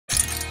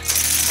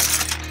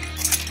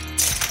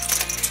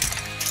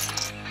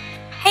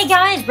Hey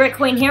guys,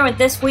 BrickQueen here with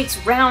this week's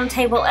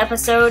roundtable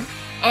episode,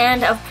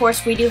 and of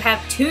course we do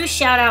have two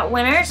shout-out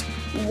winners.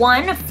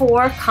 One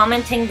for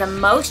commenting the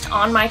most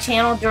on my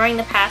channel during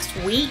the past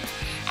week,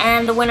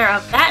 and the winner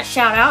of that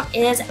shout-out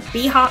is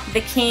Bhop the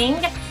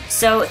King.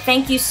 So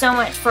thank you so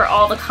much for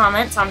all the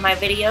comments on my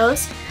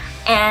videos.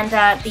 And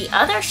the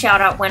other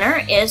shout-out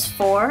winner is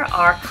for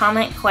our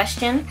comment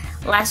question.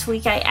 Last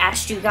week I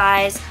asked you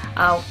guys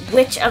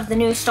which of the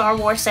new Star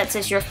Wars sets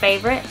is your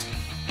favorite,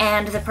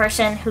 and the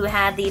person who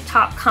had the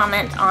top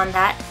comment on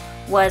that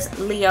was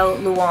Leo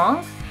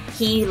Luong.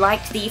 He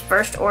liked the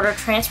First Order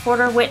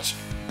Transporter, which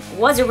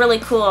was a really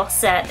cool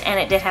set, and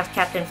it did have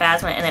Captain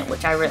Phasma in it,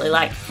 which I really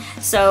liked.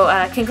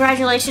 So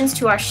congratulations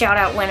to our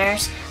shout-out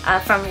winners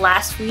from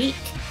last week.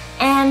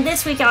 And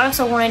this week I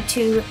also wanted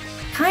to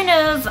kind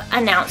of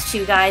announce to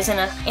you guys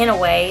in a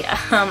way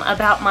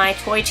about my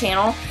toy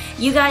channel.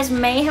 You guys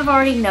may have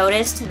already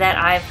noticed that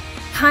I've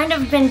kind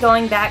of been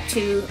going back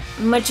to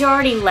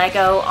majority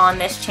Lego on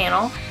this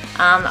channel.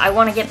 I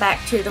want to get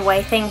back to the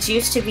way things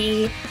used to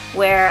be,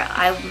 where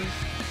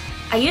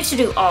I used to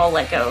do all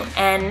Lego,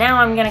 and now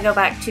I'm going to go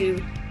back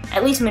to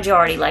at least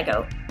majority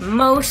Lego.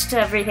 Most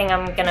everything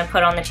I'm going to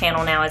put on the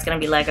channel now is going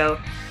to be Lego.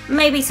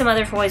 Maybe some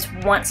other toys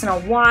once in a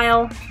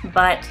while,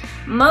 but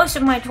most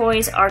of my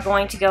toys are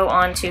going to go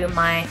onto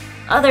my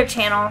other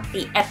channel,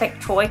 the Epic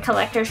Toy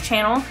Collectors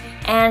channel.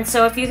 And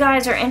so if you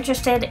guys are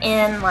interested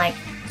in like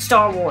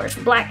Star Wars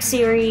Black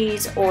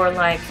Series or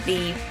like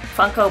the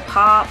Funko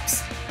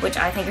Pops, which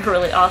I think are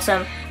really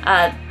awesome,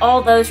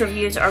 all those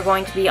reviews are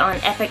going to be on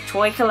Epic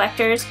Toy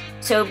Collectors.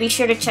 So be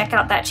sure to check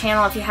out that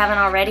channel if you haven't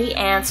already,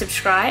 and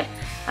subscribe,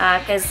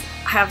 because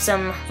I have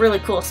some really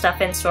cool stuff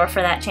in store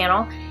for that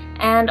channel.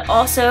 And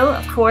also,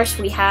 of course,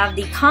 we have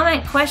the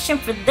comment question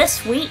for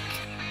this week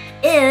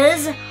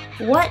is,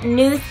 what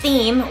new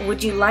theme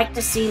would you like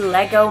to see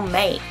Lego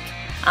make?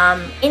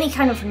 Any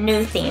kind of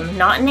new theme,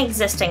 not an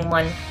existing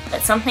one,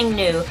 but something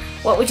new.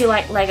 What would you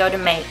like Lego to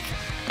make?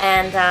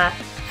 And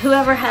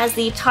whoever has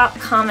the top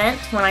comment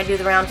when I do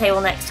the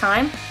roundtable next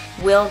time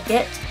will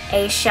get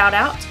a shout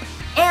out.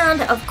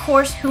 And of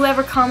course,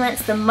 whoever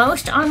comments the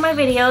most on my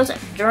videos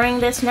during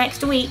this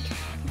next week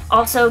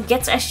also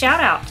gets a shout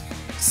out.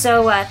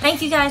 So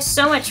thank you guys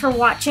so much for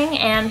watching,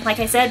 and like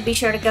I said, be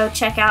sure to go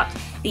check out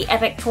the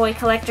Epic Toy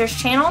Collectors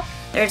channel.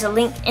 There's a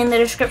link in the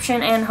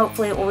description, and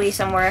hopefully it will be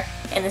somewhere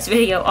in this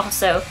video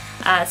also.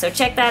 So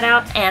check that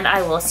out, and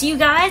I will see you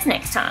guys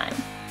next time.